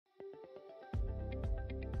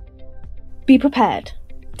Be prepared.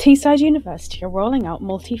 Teesside University are rolling out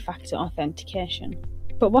multi-factor authentication.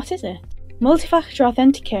 But what is it? Multi-factor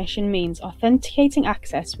authentication means authenticating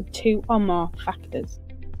access with 2 or more factors.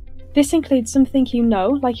 This includes something you know,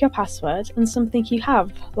 like your password, and something you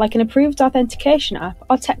have, like an approved authentication app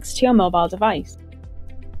or text to your mobile device.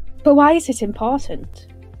 But why is it important?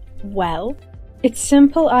 Well, it's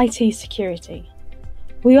simple IT security.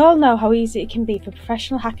 We all know how easy it can be for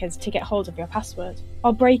professional hackers to get hold of your password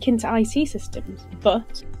or break into IT systems,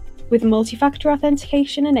 but with multi-factor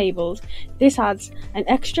authentication enabled, this adds an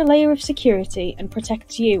extra layer of security and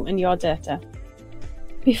protects you and your data.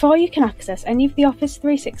 Before you can access any of the Office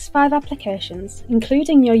 365 applications,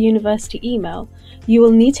 including your university email, you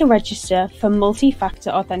will need to register for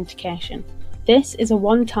multi-factor authentication. This is a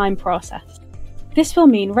one-time process. This will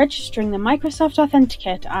mean registering the Microsoft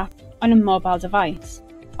Authenticator app on a mobile device,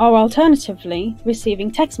 or alternatively, receiving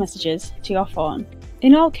text messages to your phone.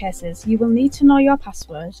 In all cases, you will need to know your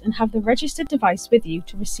password and have the registered device with you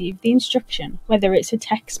to receive the instruction, whether it's a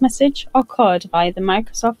text message or code via the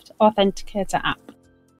Microsoft Authenticator app.